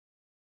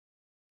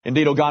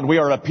Indeed, O God, we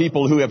are a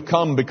people who have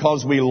come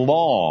because we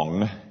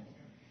long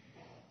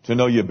to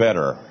know you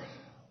better.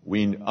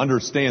 We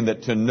understand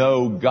that to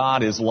know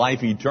God is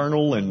life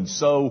eternal, and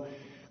so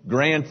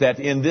grant that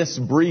in this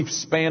brief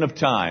span of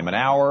time, an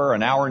hour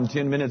and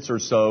 10 minutes or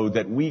so,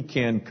 that we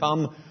can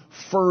come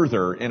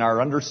further in our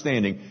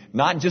understanding,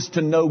 not just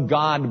to know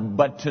God,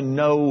 but to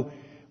know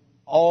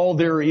all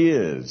there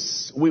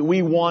is.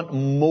 We want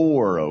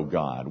more, O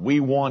God. We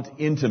want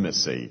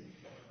intimacy.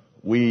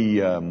 We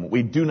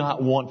do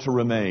not want to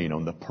remain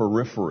on the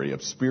periphery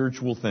of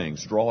spiritual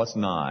things. Draw us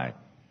nigh.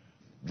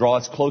 Draw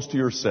us close to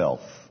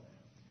yourself.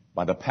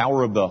 By the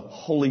power of the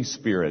Holy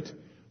Spirit,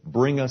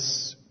 bring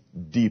us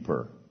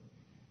deeper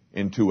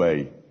into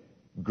a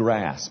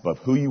grasp of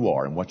who you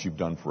are and what you've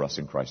done for us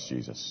in Christ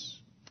Jesus.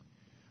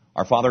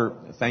 Our Father,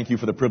 thank you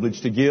for the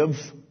privilege to give.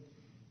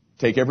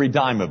 Take every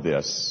dime of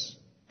this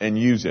and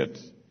use it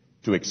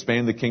to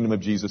expand the kingdom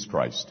of Jesus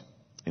Christ,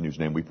 in whose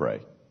name we pray.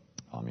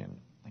 Amen.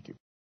 Thank you.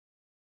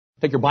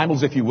 Take your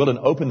Bibles, if you will, and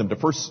open them to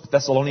 1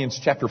 Thessalonians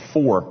chapter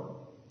 4.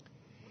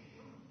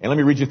 And let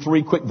me read you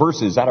 3 quick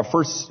verses out of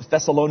 1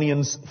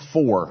 Thessalonians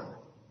 4.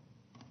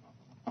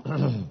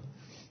 Here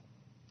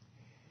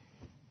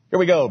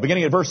we go,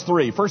 beginning at verse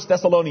 3. 1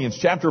 Thessalonians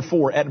chapter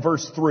 4 at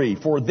verse 3.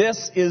 For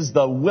this is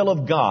the will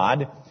of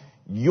God,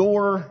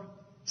 your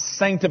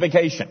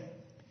sanctification,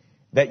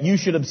 that you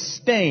should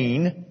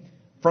abstain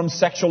from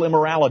sexual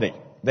immorality,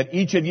 that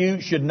each of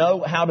you should know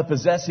how to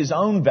possess his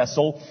own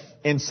vessel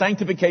in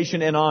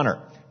sanctification and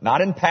honor, not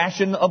in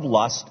passion of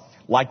lust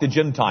like the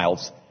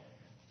Gentiles,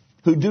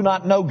 who do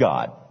not know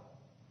God.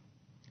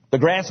 The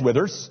grass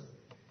withers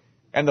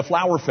and the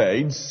flower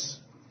fades,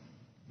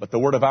 but the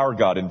word of our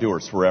God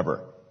endures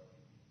forever.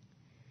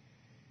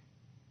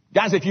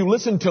 Guys, if you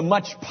listen to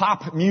much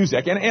pop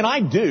music, and I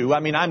do,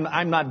 I mean,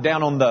 I'm not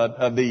down on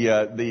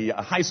the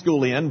high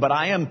school end, but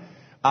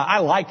I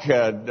like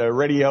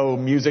radio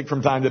music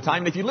from time to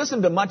time. And if you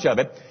listen to much of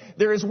it,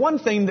 there is one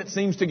theme that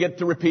seems to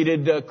get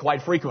repeated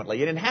quite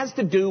frequently, and it has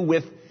to do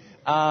with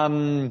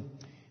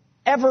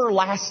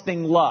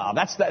everlasting love.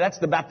 That's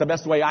about the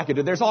best way I could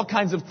do it. There's all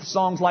kinds of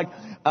songs like,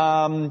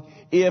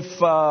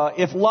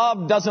 if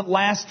love doesn't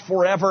last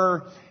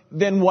forever,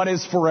 then what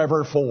is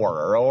forever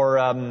for? Or,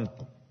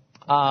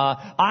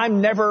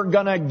 I'm never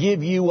gonna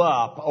give you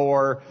up.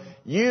 Or,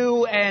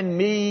 you and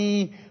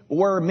me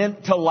were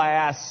meant to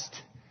last,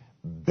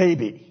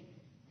 baby.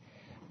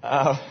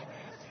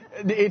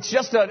 It's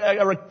just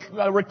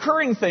a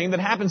recurring thing that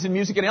happens in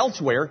music and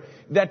elsewhere,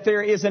 that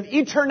there is an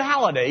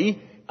eternality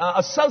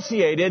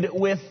associated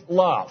with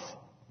love.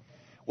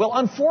 Well,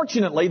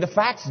 unfortunately, the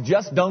facts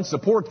just don't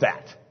support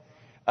that.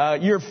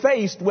 You're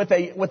faced with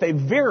a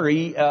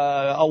very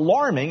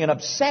alarming and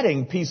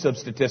upsetting piece of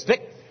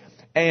statistic,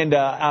 and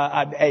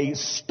a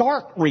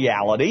stark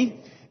reality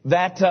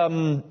that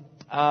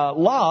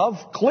love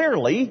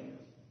clearly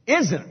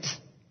isn't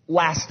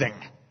lasting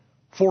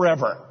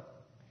forever.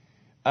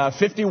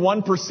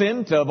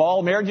 51% of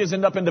all marriages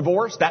end up in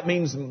divorce. That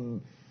means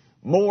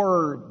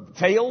more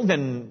fail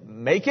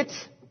than make it.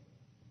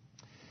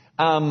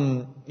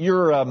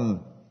 You're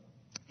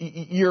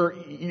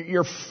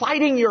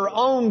fighting your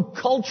own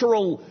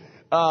cultural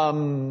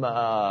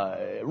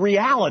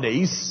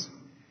realities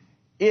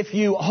if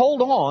you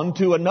hold on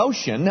to a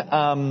notion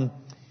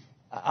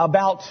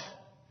about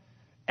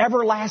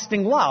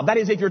everlasting love. That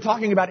is, if you're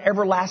talking about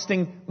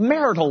everlasting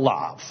marital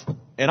love,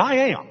 and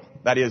I am.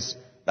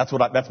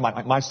 That's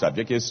my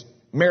subject is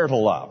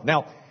marital love.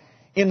 Now,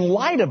 in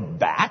light of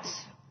that,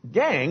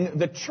 gang,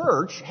 the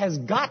church has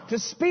got to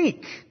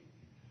speak.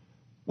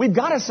 We've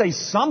got to say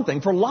something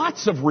for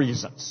lots of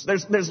reasons.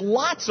 There's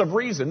lots of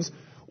reasons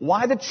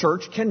why the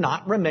church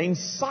cannot remain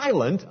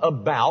silent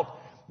about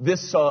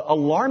this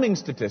alarming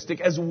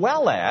statistic, as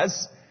well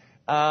as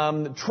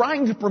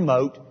trying to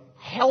promote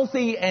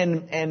healthy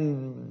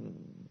and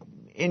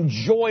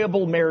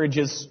enjoyable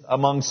marriages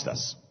amongst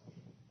us.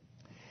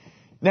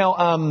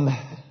 Now,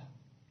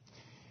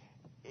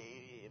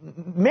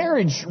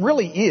 marriage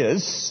really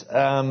is,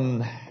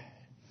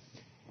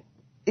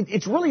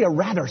 it's really a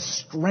rather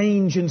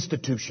strange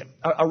institution,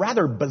 a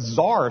rather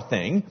bizarre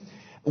thing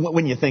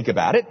when you think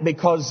about it,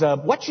 because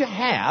what you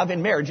have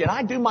in marriage, and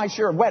I do my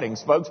share of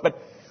weddings, folks,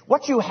 but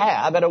what you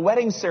have at a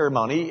wedding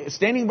ceremony,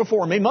 standing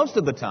before me most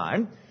of the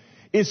time,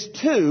 is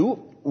 2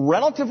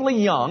 relatively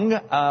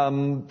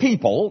young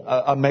people,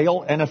 a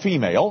male and a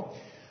female,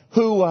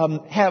 who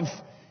have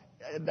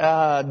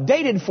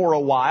dated for a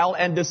while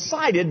and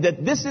decided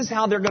that this is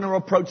how they're going to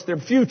approach their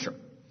future.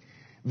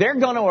 They're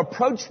going to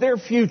approach their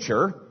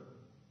future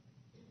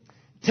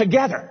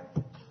together.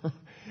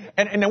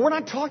 And we're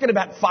not talking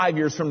about 5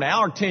 years from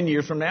now or 10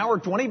 years from now or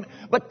 20,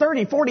 but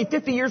 30, 40,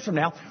 50 years from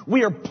now.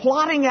 We are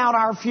plotting out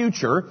our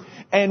future,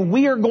 and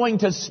we are going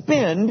to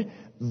spend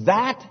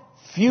that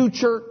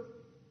future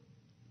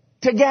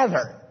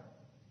together.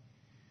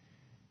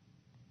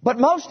 But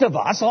most of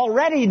us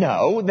already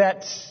know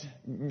that,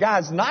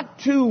 guys, not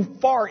too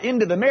far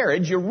into the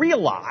marriage, you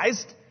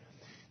realized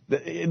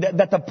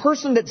that the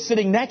person that's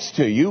sitting next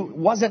to you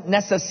wasn't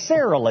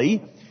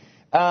necessarily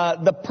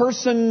the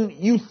person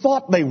you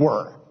thought they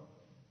were.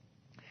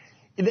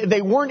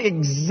 They weren't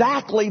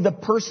exactly the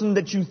person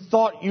that you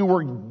thought you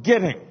were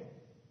getting.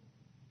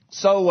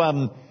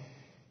 So,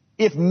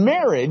 if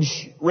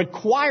marriage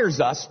requires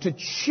us to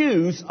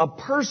choose a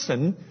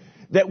person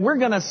that we're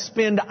going to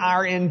spend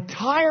our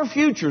entire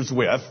futures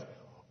with,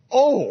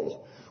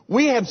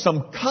 we have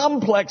some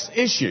complex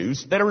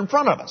issues that are in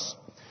front of us.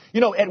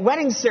 You know, at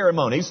wedding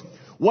ceremonies,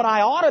 what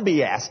I ought to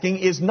be asking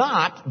is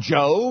not,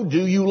 Joe,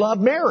 do you love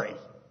Mary?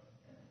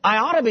 I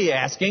ought to be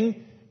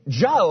asking,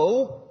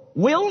 Joe,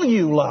 will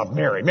you love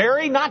Mary?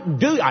 Mary, not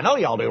do. I know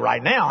y'all do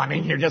right now. I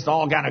mean, you're just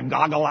all kind of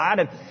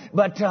goggle-eyed.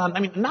 But,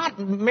 not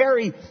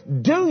Mary,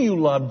 do you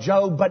love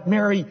Joe? But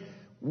Mary,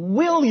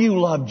 will you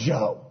love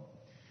Joe?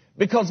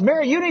 Because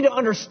Mary, you need to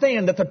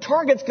understand that the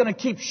target's going to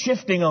keep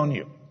shifting on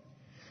you.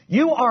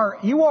 You are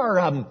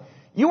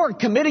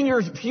committing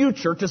your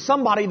future to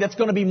somebody that's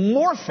going to be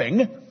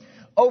morphing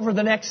over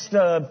the next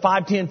 5,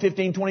 10,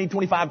 15, 20,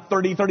 25,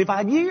 30,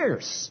 35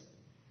 years.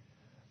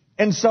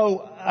 And so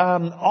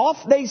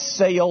off they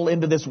sail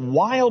into this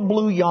wild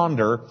blue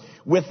yonder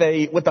with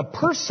a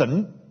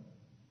person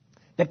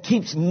that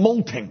keeps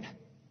molting,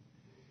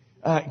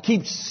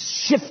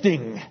 keeps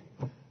shifting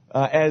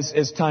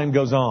as time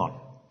goes on.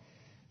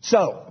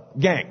 So,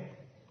 gang,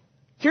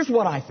 here's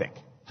what I think,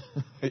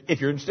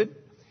 if you're interested.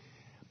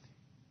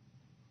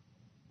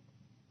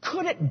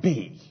 Could it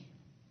be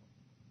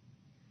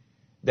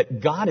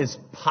that God is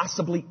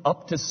possibly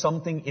up to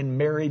something in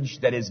marriage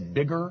that is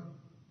bigger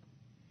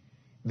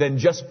than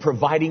just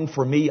providing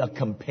for me a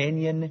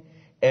companion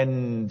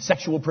and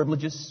sexual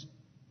privileges?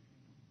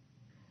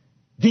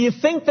 Do you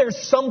think there's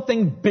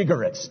something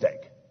bigger at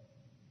stake?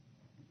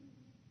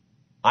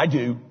 I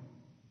do.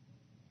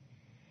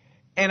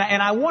 And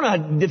I want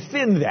to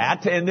defend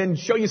that and then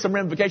show you some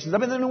ramifications.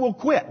 Then we'll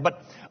quit.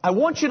 But I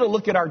want you to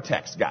look at our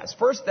text, guys.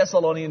 1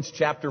 Thessalonians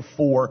chapter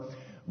 4,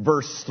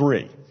 verse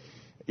 3.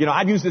 You know,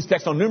 I've used this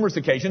text on numerous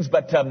occasions,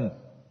 but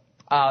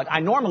I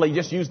normally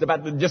just use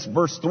just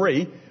verse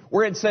 3,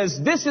 where it says,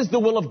 this is the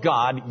will of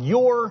God,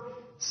 your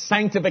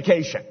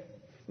sanctification.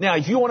 Now,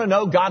 if you want to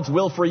know God's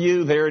will for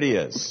you, there it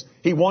is.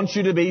 He wants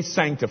you to be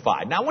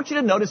sanctified. Now, I want you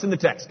to notice in the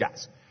text,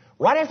 guys,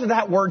 right after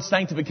that word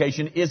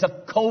sanctification is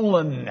a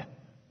colon.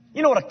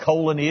 You know what a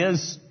colon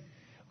is?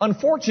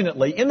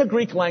 Unfortunately, in the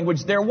Greek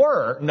language, there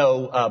were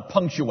no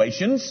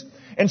punctuations.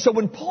 And so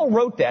when Paul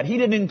wrote that, he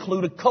didn't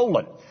include a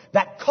colon.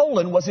 That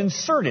colon was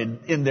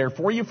inserted in there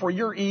for you for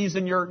your ease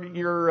and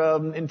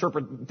your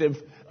interpretive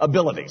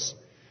abilities.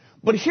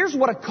 But here's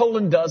what a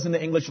colon does in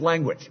the English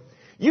language.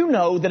 You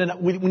know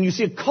that when you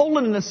see a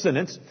colon in a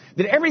sentence,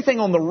 that everything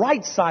on the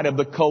right side of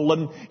the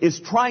colon is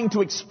trying to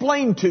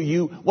explain to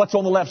you what's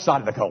on the left side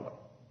of the colon.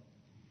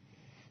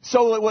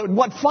 So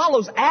what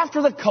follows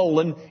after the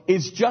colon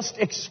is just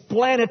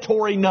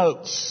explanatory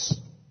notes.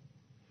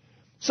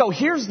 So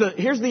here's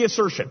the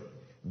assertion.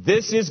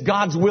 This is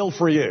God's will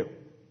for you.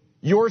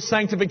 Your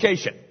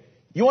sanctification.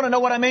 You want to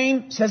know what I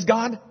mean, says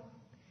God?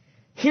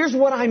 Here's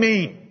what I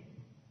mean.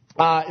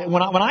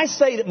 When I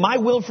say that my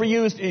will for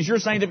you is your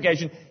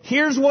sanctification,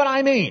 here's what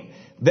I mean.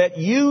 That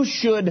you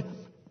should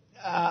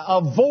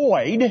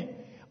avoid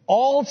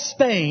all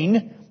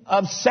stain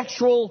of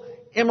sexual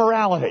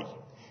immorality.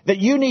 That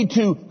you need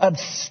to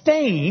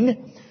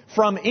abstain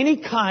from any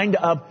kind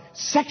of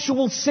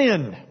sexual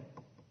sin.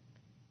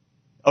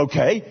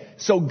 Okay,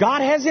 so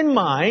God has in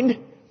mind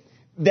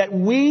that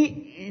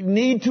we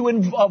need to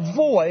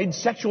avoid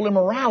sexual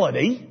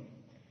immorality.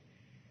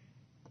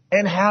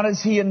 And how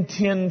does He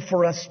intend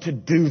for us to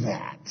do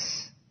that?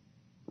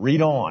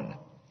 Read on.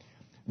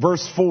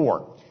 Verse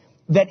 4.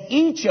 That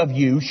each of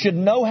you should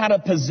know how to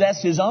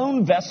possess his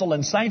own vessel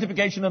in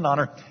sanctification and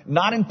honor,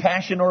 not in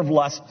passion or of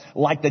lust,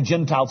 like the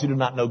Gentiles who do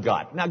not know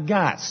God. Now,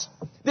 guys,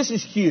 this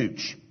is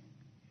huge.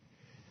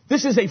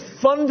 This is a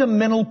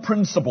fundamental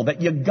principle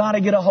that you've got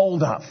to get a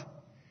hold of.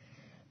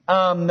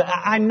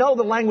 I know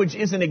the language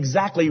isn't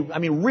exactly,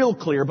 real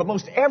clear, but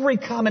most every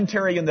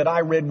commentarian that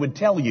I read would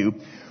tell you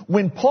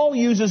when Paul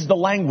uses the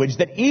language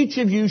that each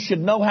of you should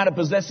know how to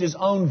possess his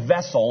own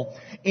vessel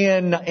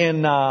in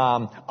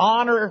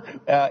honor,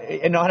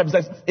 and know how to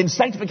possess in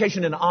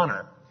sanctification and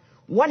honor,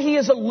 what he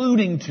is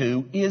alluding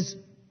to is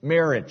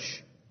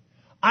marriage.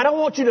 I don't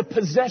want you to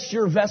possess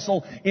your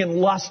vessel in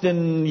lust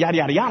and yada,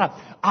 yada,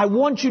 yada. I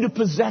want you to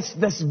possess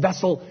this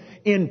vessel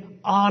in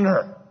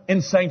honor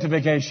and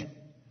sanctification.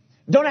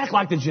 Don't act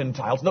like the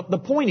Gentiles. The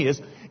point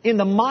is, in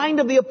the mind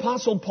of the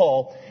Apostle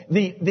Paul,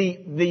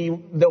 the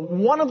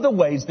one of the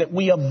ways that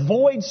we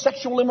avoid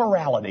sexual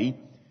immorality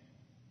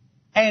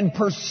and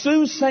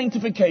pursue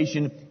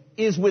sanctification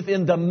is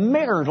within the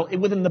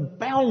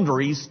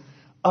boundaries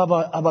of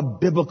a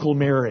biblical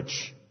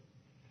marriage.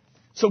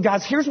 So,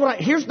 guys, here's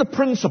the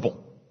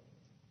principle.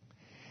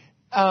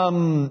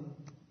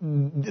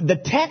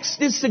 The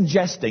text is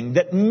suggesting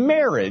that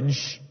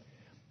marriage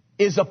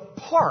is a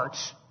part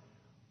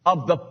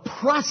of the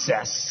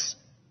process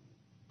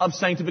of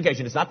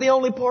sanctification. It's not the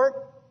only part,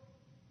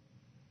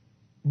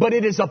 but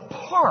it is a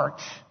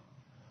part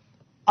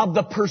of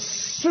the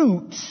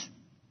pursuit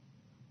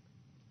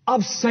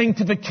of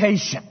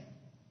sanctification.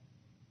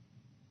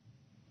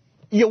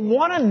 You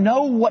want to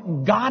know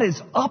what God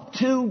is up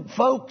to,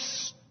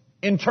 folks,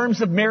 in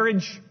terms of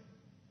marriage?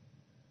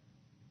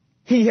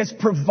 He has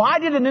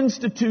provided an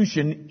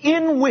institution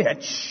in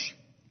which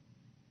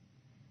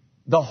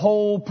the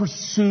whole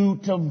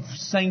pursuit of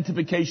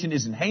sanctification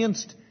is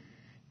enhanced,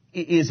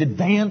 is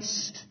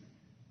advanced,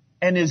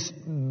 and is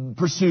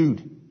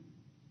pursued.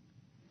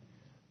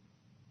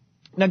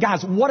 Now,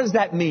 guys, what does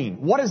that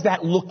mean? What does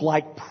that look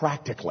like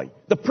practically?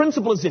 The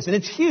principle is this, and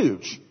it's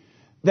huge,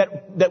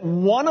 that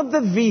one of the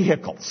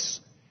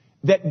vehicles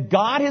that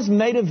God has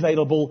made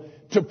available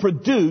to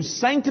produce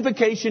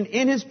sanctification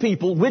in His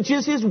people, which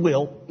is His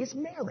will, is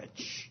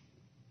marriage.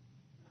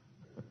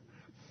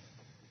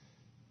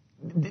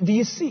 Do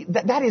you see?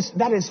 That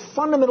is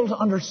fundamental to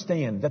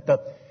understand,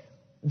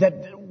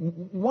 that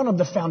one of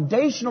the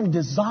foundational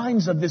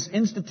designs of this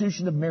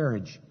institution of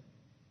marriage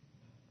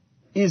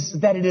is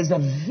that it is a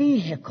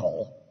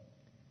vehicle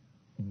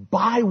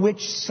by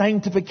which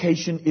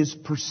sanctification is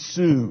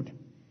pursued.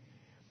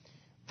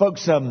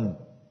 Folks,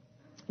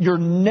 you're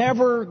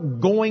never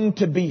going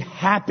to be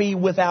happy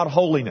without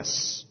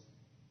holiness.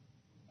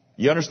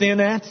 You understand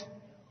that?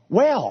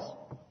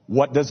 Well,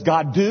 what does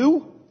God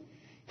do?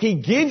 He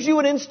gives you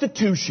an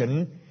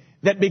institution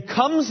that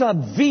becomes a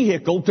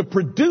vehicle to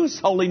produce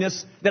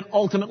holiness that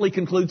ultimately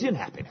concludes in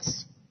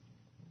happiness.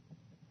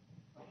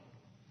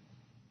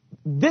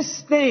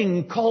 This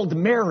thing called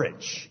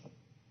marriage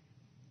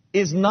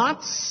is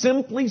not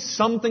simply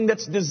something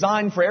that's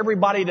designed for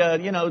everybody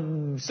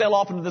to, sail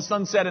off into the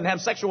sunset and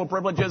have sexual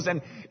privileges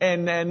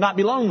and not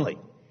be lonely.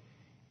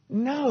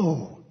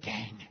 No,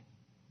 gang.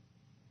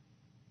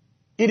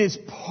 It is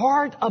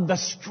part of the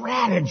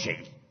strategy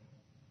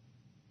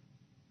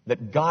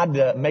that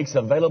God makes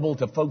available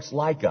to folks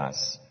like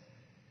us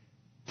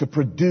to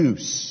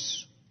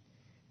produce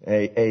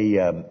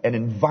an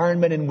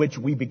environment in which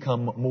we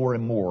become more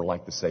and more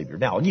like the Savior.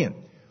 Now, again,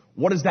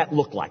 what does that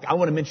look like? I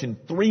want to mention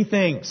three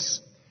things.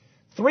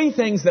 Three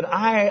things that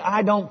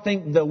I don't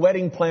think the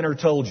wedding planner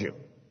told you.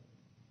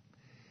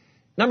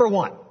 Number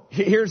one,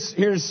 here's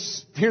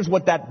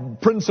what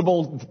that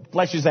principle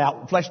fleshed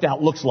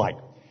out looks like.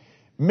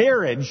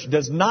 Marriage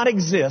does not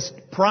exist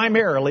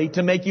primarily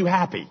to make you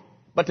happy,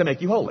 but to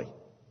make you holy.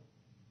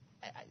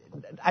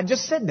 I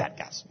just said that,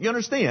 guys. You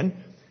understand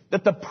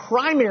that the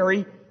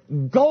primary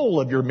goal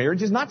of your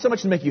marriage is not so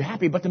much to make you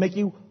happy, but to make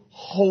you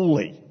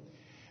holy.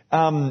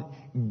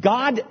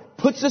 God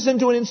puts us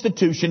into an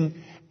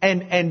institution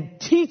and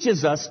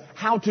teaches us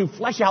how to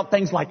flesh out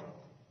things like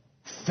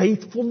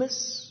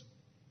faithfulness,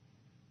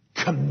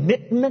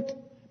 commitment.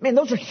 Man,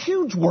 those are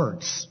huge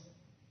words.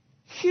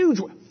 Huge.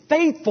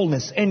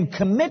 Faithfulness and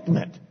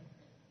commitment.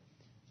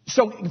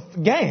 So,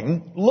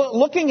 gang,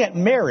 looking at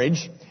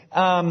marriage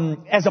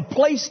as a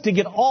place to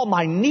get all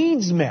my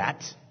needs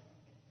met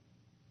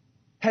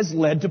has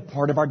led to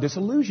part of our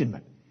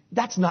disillusionment.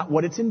 That's not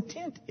what its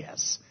intent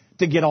is,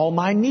 to get all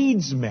my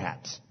needs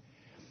met.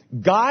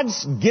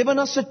 God's given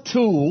us a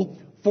tool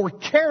for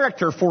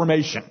character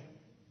formation.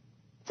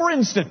 For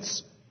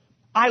instance,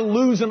 I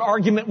lose an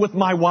argument with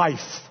my wife.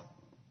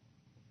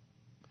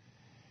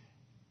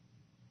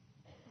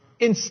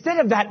 Instead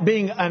of that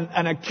being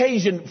an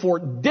occasion for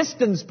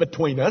distance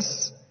between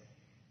us,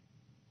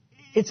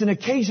 it's an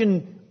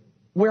occasion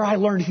where I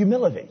learned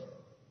humility.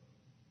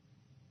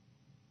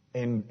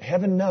 And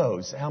heaven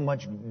knows how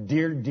much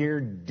dear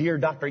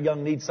Dr.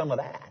 Young needs some of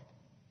that.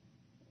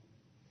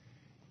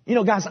 You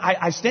know, guys,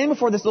 I stand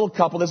before this little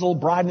couple, this little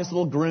bride and this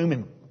little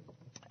groom,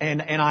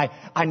 and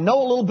I know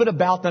a little bit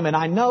about them, and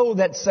I know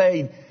that,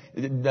 say,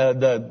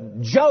 the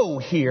Joe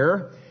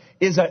here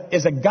is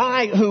a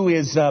guy who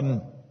is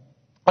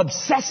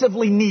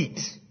obsessively neat.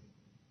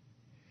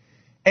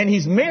 And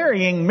he's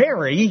marrying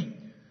Mary,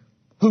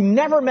 who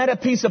never met a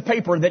piece of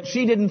paper that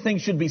she didn't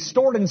think should be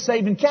stored and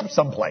saved and kept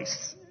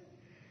someplace.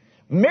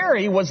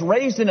 Mary was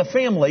raised in a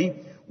family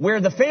where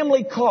the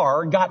family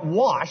car got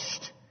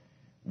washed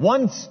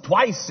once,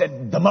 twice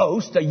at the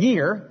most, a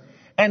year.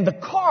 And the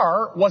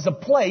car was a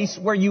place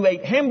where you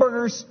ate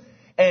hamburgers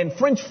and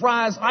French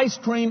fries, ice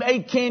cream,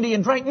 ate candy,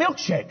 and drank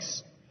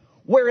milkshakes.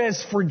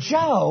 Whereas for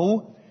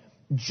Joe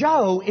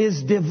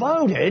is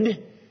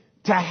devoted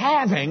to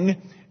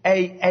having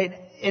an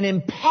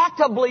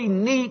impeccably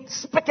neat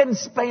spick and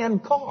span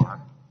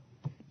car.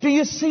 Do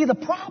you see the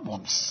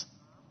problems?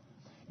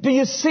 Do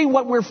you see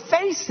what we're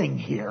facing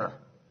here?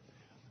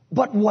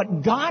 But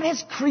what God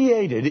has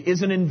created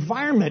is an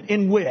environment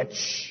in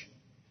which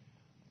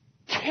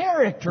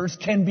characters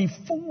can be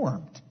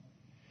formed.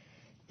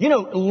 You know,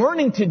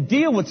 learning to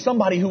deal with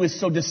somebody who is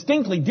so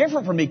distinctly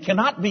different from me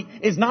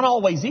is not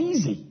always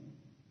easy.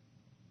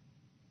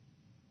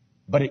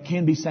 But it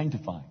can be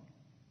sanctifying.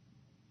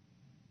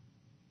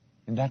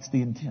 And that's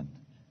the intent.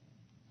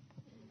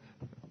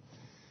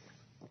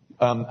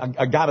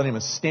 A guy by the name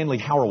of Stanley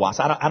Hauerwas,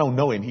 I don't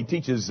know him. He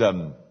teaches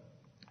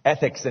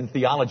ethics and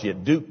theology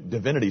at Duke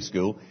Divinity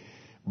School.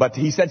 But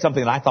he said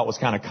something that I thought was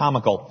kind of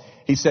comical.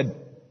 He said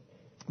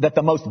that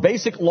the most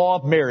basic law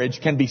of marriage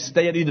can be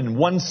stated in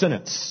one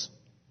sentence.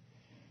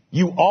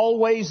 You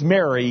always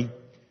marry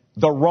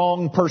the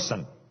wrong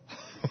person.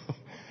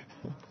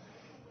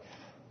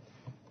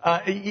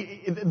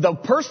 The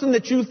person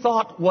that you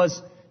thought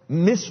was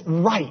Miss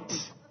Right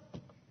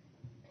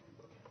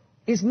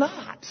is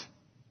not.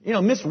 You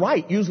know, Miss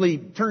Right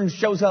usually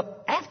shows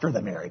up after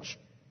the marriage.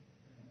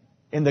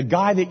 And the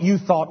guy that you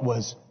thought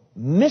was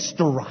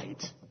Mr.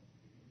 Right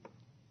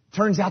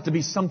turns out to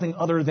be something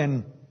other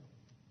than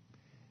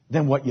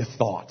what you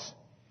thought.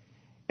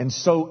 And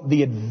so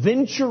the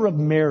adventure of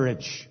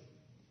marriage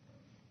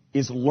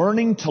is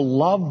learning to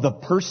love the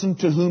person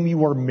to whom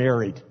you are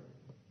married.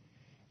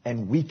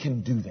 And we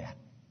can do that.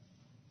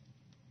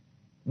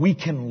 We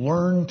can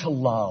learn to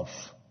love.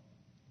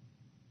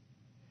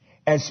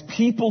 As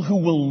people who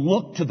will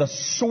look to the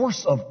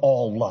source of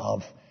all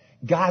love,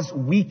 guys,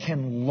 we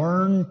can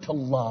learn to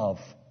love.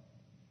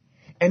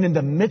 And in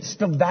the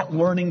midst of that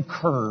learning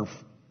curve,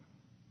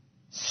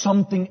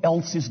 something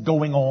else is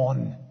going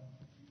on.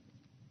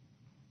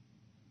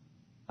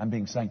 I'm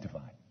being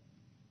sanctified.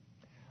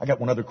 I got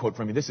one other quote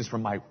from you. This is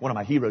from one of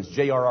my heroes,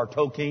 J.R.R.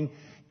 Tolkien,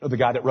 the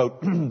guy that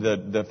wrote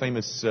the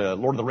famous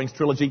Lord of the Rings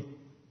trilogy.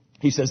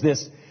 He says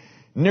this: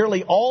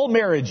 nearly all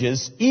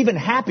marriages, even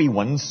happy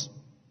ones,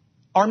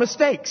 are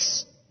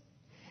mistakes.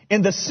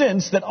 In the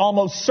sense that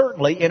almost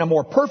certainly in a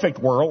more perfect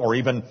world, or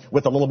even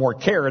with a little more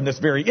care in this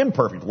very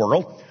imperfect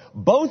world,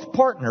 both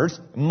partners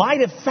might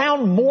have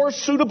found more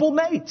suitable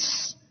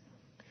mates.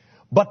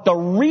 But the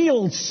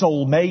real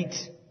soulmate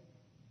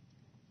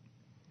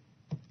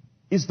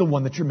is the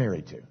one that you're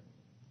married to.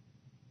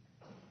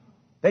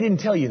 They didn't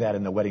tell you that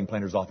in the wedding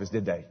planner's office,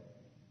 did they?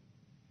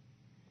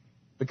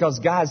 Because,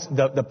 guys,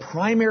 the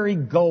primary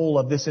goal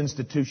of this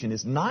institution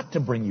is not to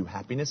bring you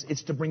happiness,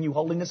 it's to bring you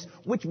holiness,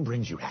 which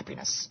brings you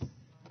happiness.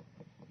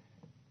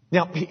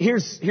 Now,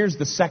 here's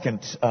the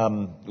second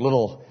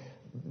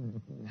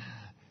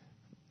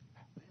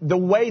the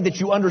way that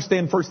you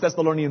understand 1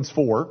 Thessalonians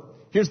 4.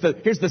 Here's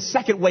the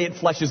second way it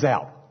fleshes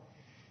out.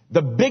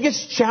 The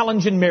biggest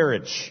challenge in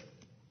marriage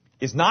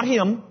is not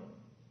him,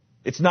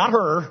 it's not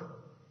her,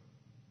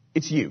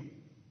 it's you.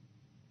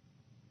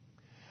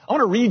 I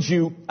want to read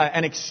you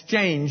an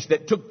exchange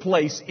that took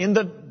place in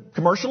the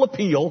commercial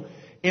appeal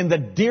in the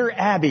Dear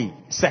Abby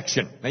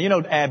section. Now, you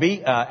know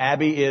Abby.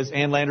 Abby is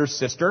Ann Lander's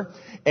sister.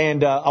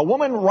 And a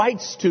woman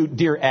writes to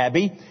Dear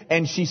Abby,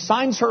 and she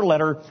signs her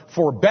letter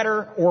for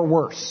better or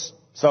worse.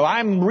 So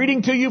I'm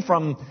reading to you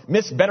from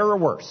Miss Better or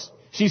Worse.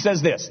 She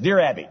says this: Dear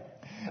Abby,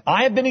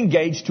 I have been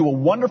engaged to a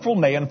wonderful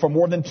man for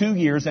more than 2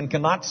 years and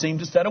cannot seem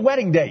to set a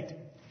wedding date.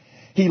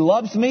 He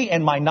loves me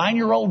and my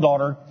 9-year-old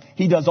daughter.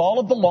 He does all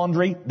of the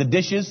laundry, the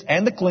dishes,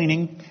 and the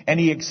cleaning, and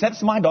he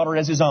accepts my daughter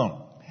as his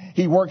own.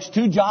 He works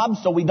 2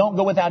 jobs, so we don't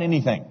go without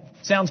anything.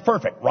 Sounds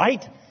perfect,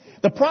 right?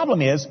 The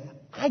problem is,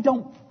 I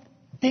don't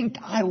think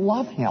I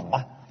love him.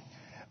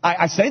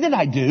 I say that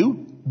I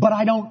do, but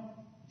I don't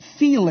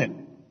feel it.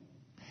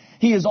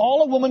 He is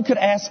all a woman could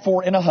ask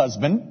for in a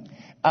husband,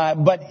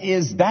 but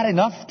is that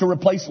enough to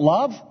replace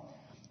love?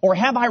 Or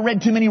have I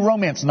read too many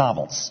romance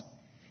novels?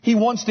 He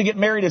wants to get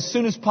married as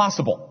soon as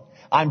possible.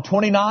 I'm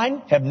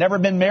 29, have never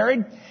been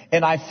married,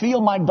 and I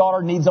feel my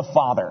daughter needs a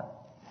father.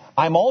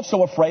 I'm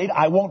also afraid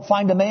I won't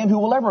find a man who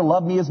will ever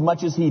love me as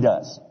much as he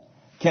does.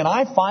 Can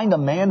I find a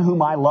man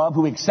whom I love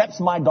who accepts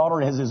my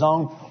daughter as his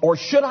own? Or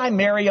should I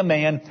marry a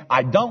man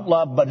I don't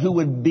love but who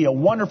would be a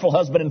wonderful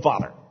husband and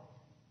father?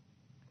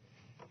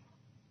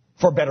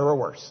 For better or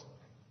worse.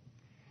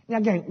 Now,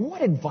 gang,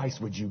 what advice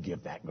would you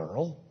give that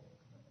girl?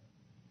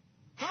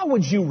 How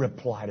would you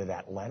reply to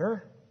that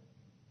letter?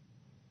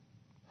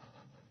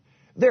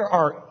 There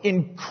are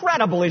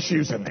incredible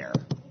issues in there.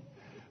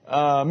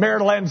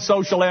 Marital and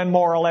social and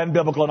moral and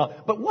biblical and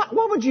all. But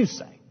what would you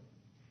say?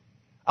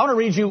 I want to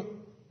read you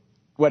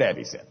what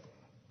Abby said.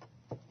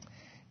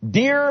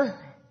 Dear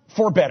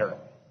for better,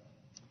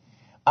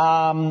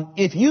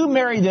 if you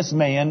marry this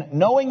man,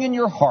 knowing in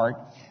your heart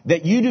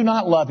that you do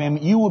not love him,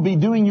 you will be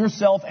doing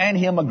yourself and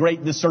him a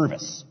great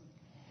disservice.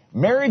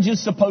 Marriage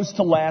is supposed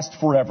to last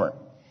forever.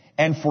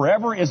 And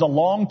forever is a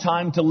long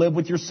time to live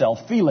with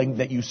yourself, feeling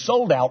that you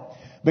sold out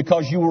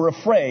because you were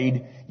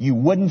afraid you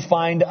wouldn't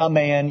find a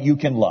man you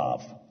can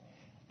love.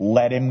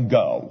 Let him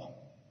go.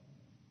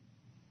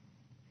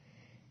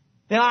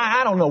 Now,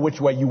 I don't know which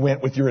way you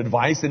went with your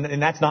advice,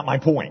 and that's not my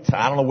point.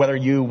 I don't know whether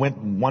you went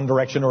one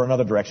direction or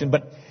another direction,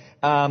 but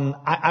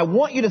I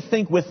want you to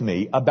think with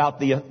me about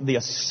the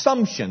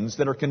assumptions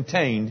that are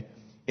contained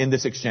in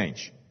this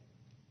exchange.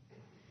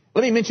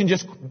 Let me mention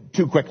just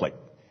 2 quickly.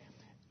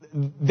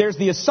 There's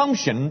the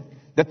assumption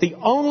that the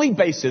only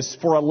basis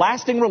for a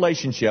lasting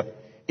relationship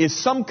is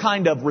some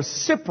kind of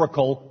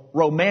reciprocal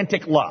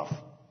romantic love.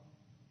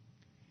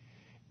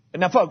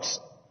 Now, folks,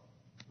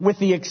 with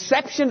the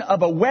exception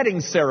of a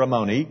wedding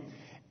ceremony,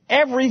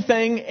 every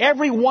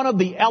one of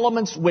the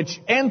elements which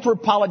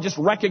anthropologists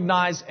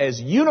recognize as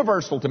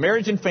universal to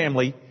marriage and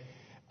family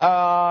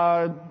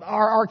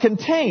are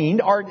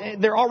contained,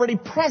 they're already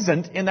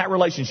present in that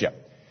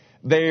relationship.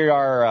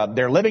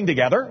 They're living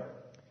together.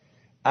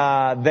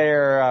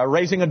 They're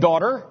raising a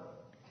daughter.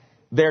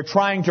 They're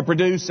trying to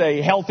produce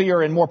a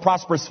healthier and more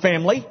prosperous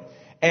family.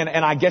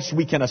 And I guess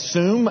we can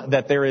assume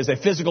that there is a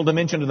physical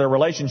dimension to their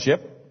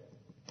relationship.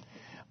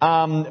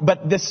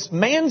 But this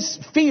man's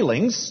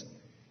feelings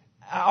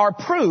are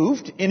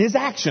proved in his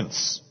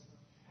actions.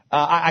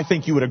 I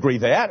think you would agree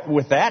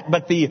with that.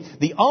 But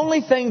the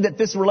only thing that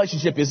this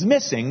relationship is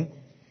missing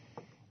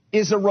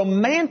is a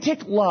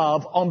romantic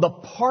love on the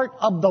part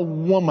of the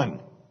woman,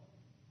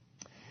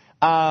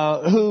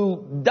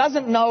 who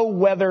doesn't know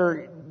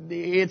whether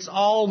it's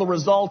all the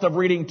result of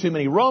reading too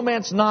many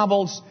romance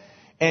novels.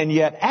 And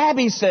yet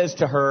Abby says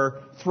to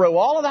her, throw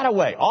all of that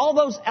away. All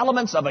those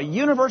elements of a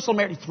universal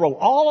marriage, throw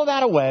all of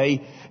that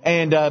away.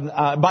 And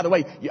by the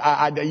way,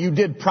 you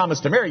did promise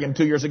to marry him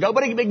 2 years ago,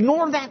 but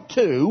ignore that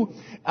too.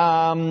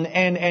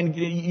 And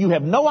you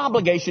have no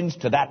obligations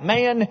to that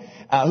man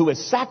who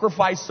has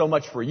sacrificed so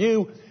much for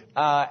you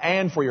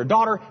and for your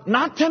daughter.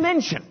 Not to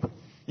mention,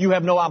 you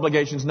have no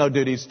obligations, no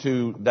duties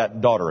to that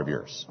daughter of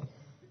yours.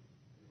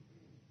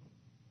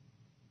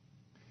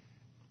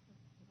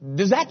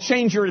 Does that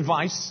change your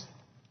advice?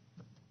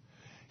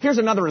 Here's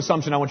another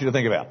assumption I want you to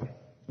think about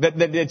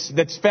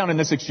that's found in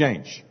this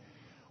exchange.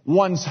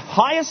 One's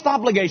highest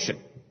obligation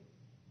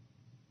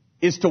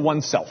is to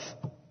oneself.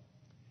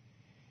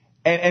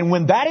 And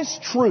when that is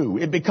true,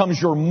 it becomes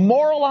your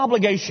moral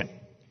obligation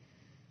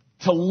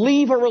to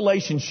leave a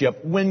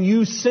relationship when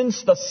you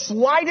sense the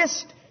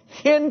slightest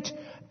hint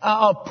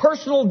of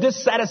personal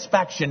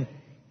dissatisfaction.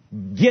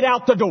 Get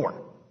out the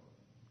door.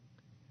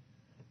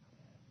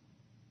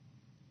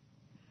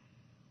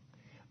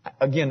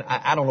 Again,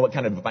 I don't know what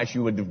kind of advice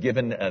you would have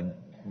given,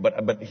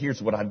 but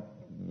here's what I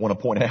want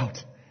to point out.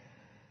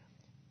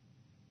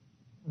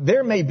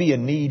 There may be a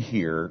need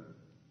here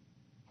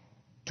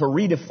to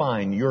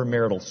redefine your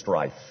marital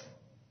strife.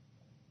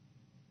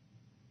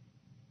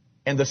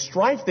 And the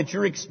strife that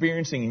you're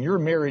experiencing in your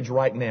marriage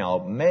right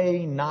now it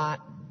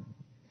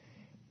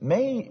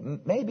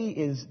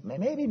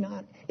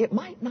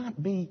might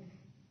not be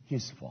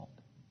his fault.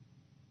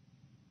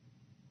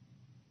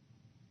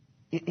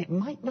 It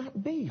might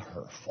not be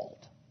her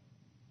fault.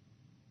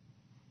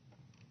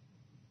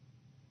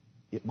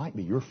 It might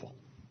be your fault.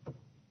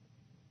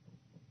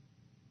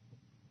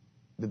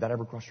 Did that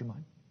ever cross your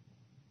mind?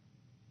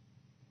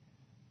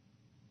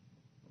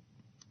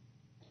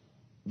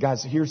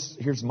 Guys,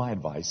 here's my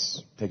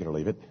advice. Take it or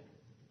leave it.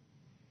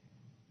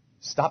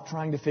 Stop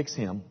trying to fix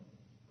him.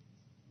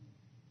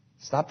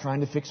 Stop trying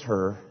to fix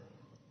her.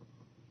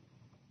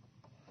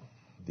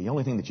 The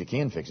only thing that you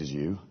can fix is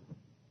you.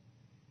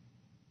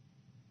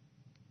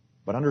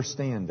 But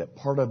understand that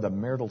part of the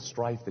marital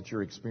strife that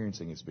you're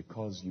experiencing is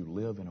because you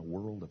live in a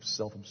world of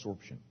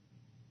self-absorption.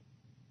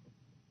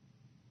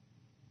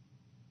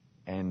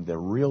 And the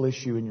real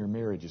issue in your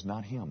marriage is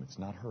not him, it's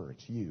not her,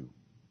 it's you.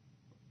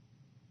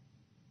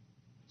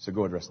 So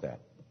go address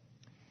that.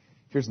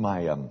 Here's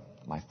my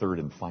third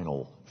and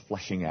final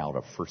fleshing out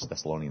of 1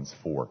 Thessalonians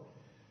 4.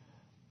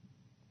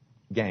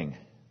 Gang,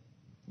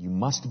 you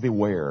must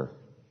beware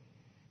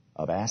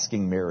of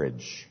asking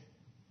marriage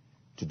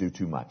to do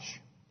too much.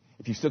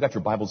 If you've still got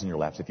your Bibles in your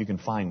laps, if you can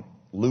find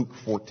Luke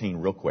 14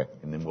 real quick,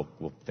 and then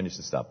we'll finish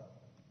this up.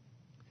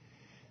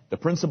 The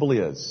principle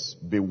is,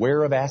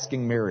 beware of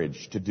asking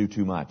marriage to do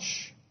too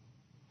much.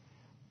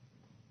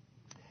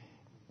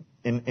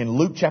 In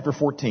Luke chapter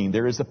 14,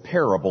 there is a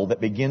parable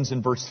that begins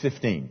in verse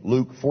 15.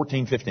 Luke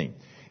 14:15.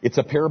 It's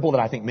a parable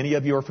that I think many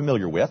of you are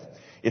familiar with.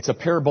 It's a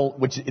parable,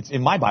 which it's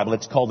in my Bible,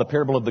 it's called the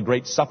parable of the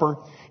Great Supper.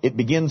 It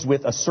begins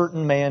with, a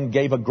certain man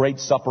gave a great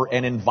supper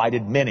and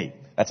invited many.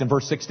 That's in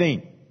verse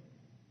 16.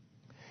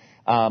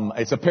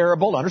 It's a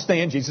parable.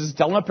 Understand, Jesus is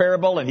telling a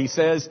parable, and he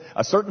says,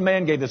 a certain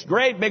man gave this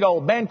great big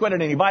old banquet,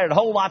 and he invited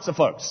whole lots of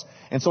folks.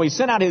 And so he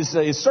sent out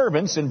his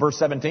servants in verse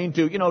 17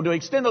 to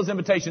extend those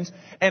invitations,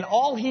 and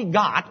all he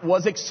got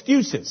was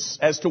excuses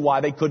as to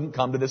why they couldn't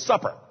come to this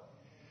supper.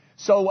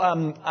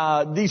 So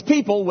these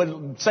people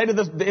would say to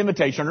the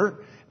invitationer,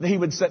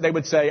 they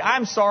would say,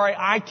 I'm sorry,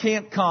 I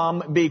can't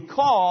come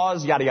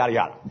because yada, yada,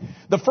 yada.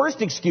 The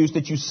first excuse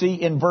that you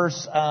see in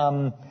verse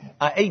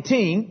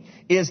 18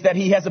 is that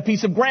he has a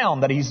piece of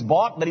ground that he's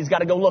bought that he's got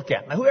to go look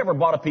at. Now, whoever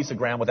bought a piece of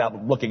ground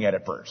without looking at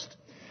it first?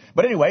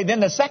 But anyway, then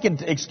the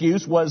second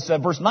excuse was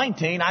verse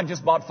 19. I've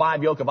just bought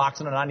 5 yoke of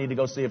oxen and I need to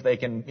go see if they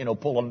can,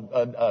 pull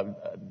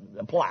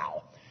a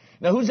plow.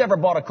 Now, who's ever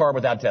bought a car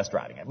without test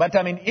driving it? But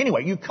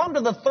anyway, you come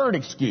to the third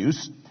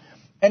excuse,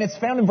 and it's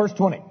found in verse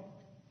 20.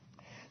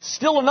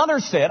 Still another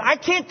said, I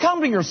can't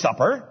come to your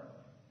supper.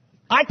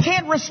 I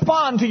can't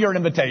respond to your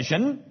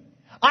invitation.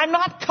 I'm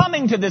not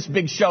coming to this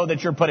big show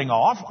that you're putting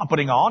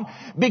on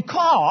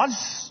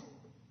because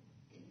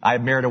I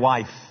have married a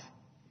wife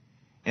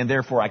and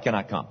therefore I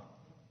cannot come.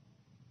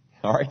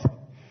 All right?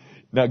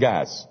 Now,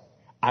 guys,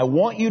 I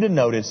want you to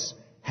notice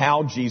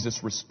how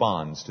Jesus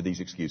responds to these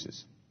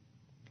excuses.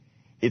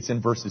 It's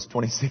in verses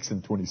 26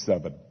 and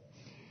 27.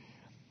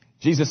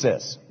 Jesus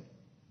says,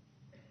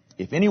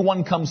 if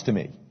anyone comes to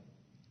me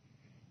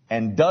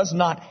and does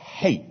not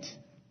hate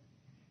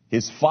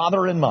his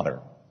father and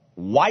mother,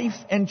 wife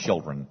and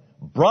children,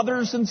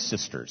 brothers and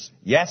sisters,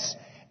 yes,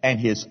 and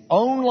his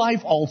own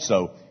life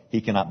also, he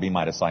cannot be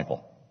my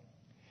disciple.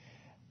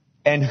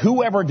 And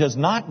whoever does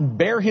not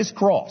bear his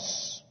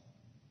cross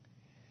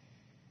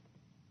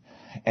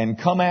and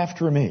come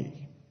after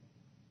me.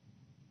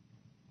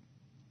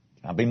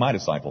 Now be my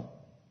disciple.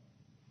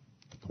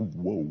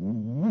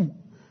 Whoa.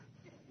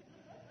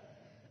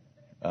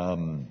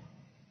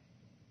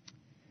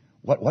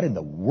 What in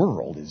the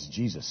world is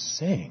Jesus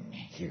saying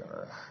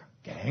here,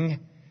 gang?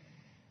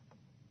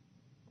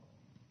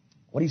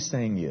 What he's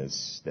saying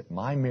is that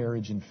my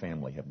marriage and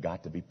family have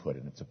got to be put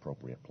in its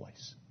appropriate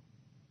place.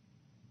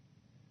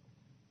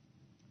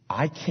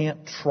 I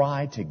can't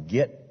try to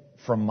get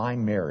from my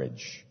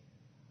marriage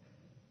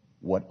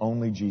what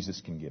only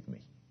Jesus can give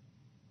me.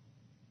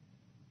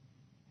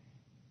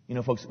 You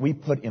know, folks, we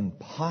put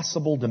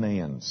impossible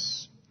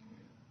demands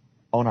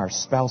on our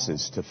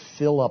spouses to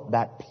fill up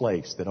that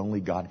place that only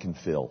God can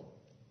fill.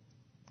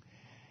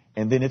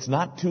 And then it's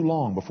not too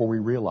long before we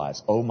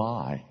realize, oh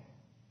my,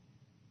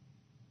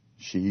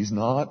 she's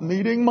not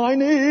meeting my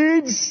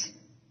needs.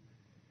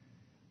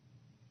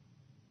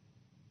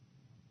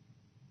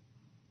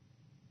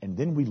 And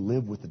then we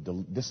live with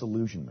the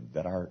disillusionment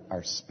that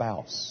our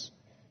spouse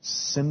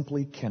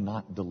simply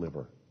cannot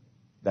deliver.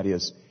 That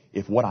is,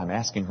 if what I'm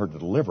asking her to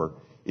deliver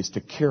is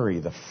to carry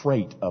the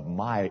freight of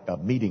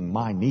meeting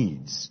my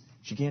needs,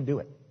 she can't do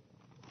it.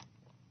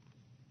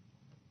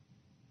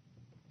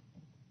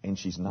 And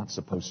she's not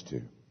supposed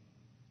to.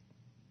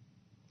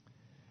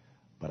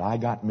 But I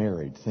got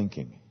married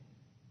thinking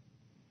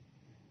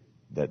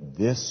that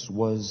this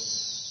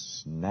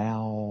was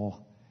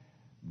now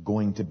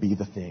going to be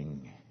the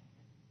thing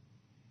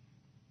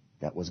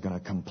that was going to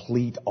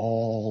complete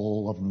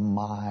all of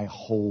my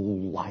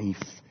whole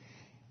life,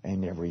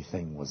 and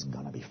everything was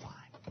going to be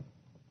fine.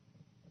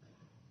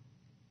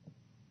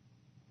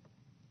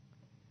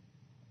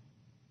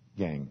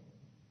 Gang,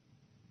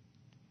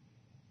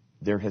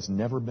 there has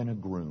never been a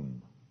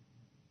groom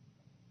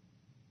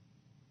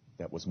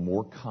that was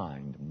more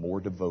kind,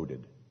 more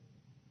devoted,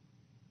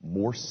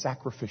 more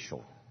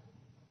sacrificial,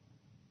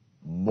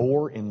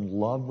 more in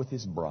love with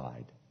his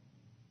bride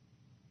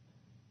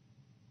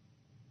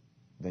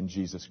than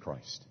Jesus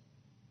Christ.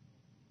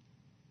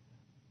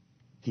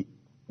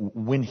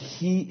 When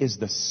he is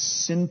the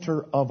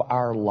center of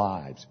our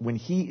lives, when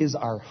he is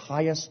our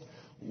highest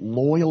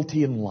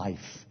loyalty in life,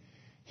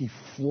 he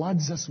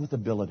floods us with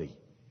ability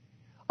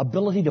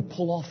to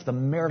pull off the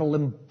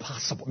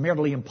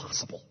maritally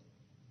impossible.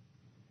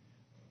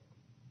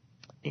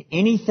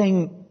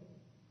 Anything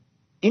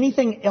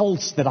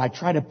else that I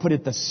try to put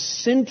at the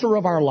center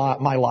of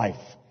my life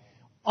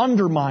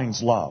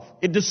undermines love.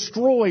 It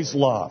destroys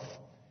love.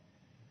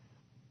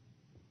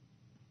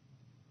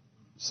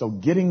 So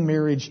getting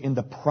marriage in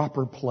the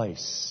proper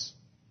place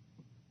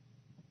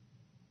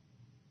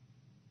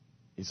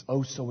is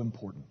oh so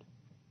important.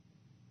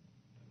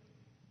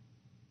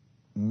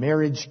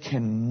 Marriage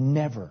can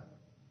never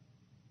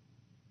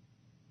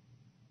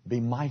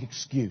be my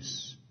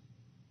excuse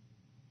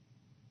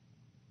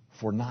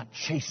for not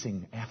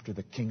chasing after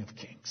the King of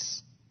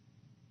Kings.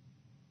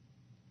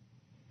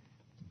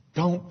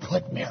 Don't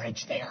put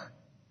marriage there.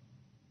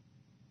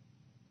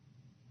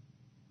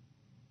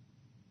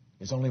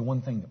 There's only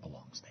one thing that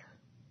belongs there.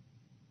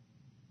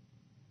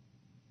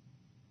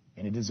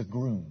 And it is a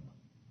groom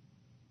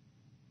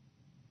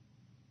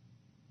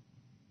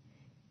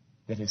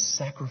that has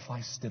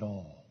sacrificed it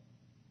all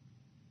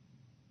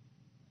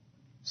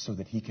so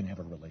that he can have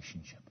a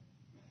relationship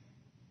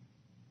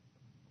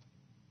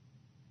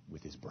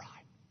with his bride.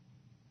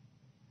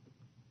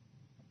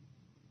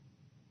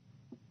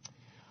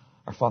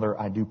 Our Father,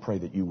 I do pray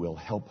that you will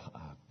help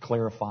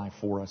clarify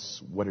for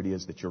us what it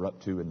is that you're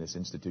up to in this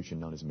institution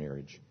known as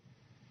marriage.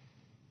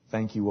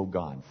 Thank you, O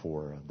God,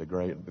 for the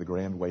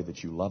grand way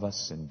that you love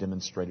us and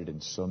demonstrate it in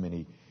so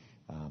many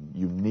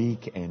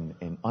unique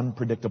and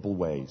unpredictable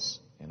ways.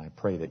 And I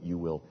pray that you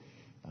will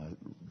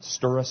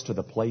stir us to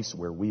the place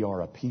where we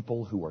are a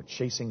people who are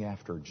chasing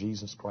after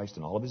Jesus Christ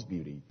in all of his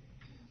beauty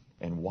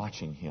and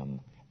watching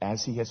him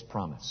as he has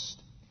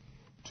promised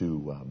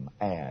to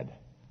add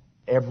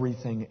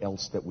everything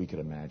else that we could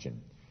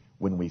imagine.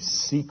 When we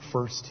seek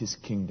first his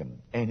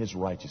kingdom and his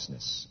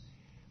righteousness,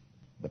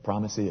 the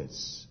promise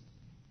is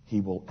he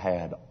will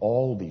add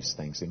all these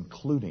things,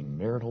 including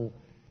marital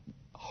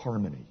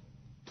harmony,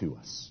 to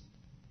us.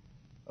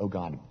 Oh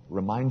God,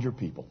 remind your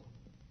people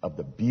of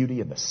the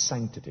beauty and the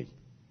sanctity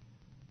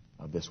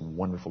of this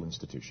wonderful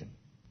institution.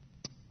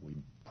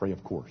 We pray,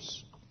 of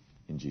course,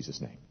 in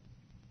Jesus' name.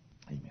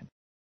 Amen.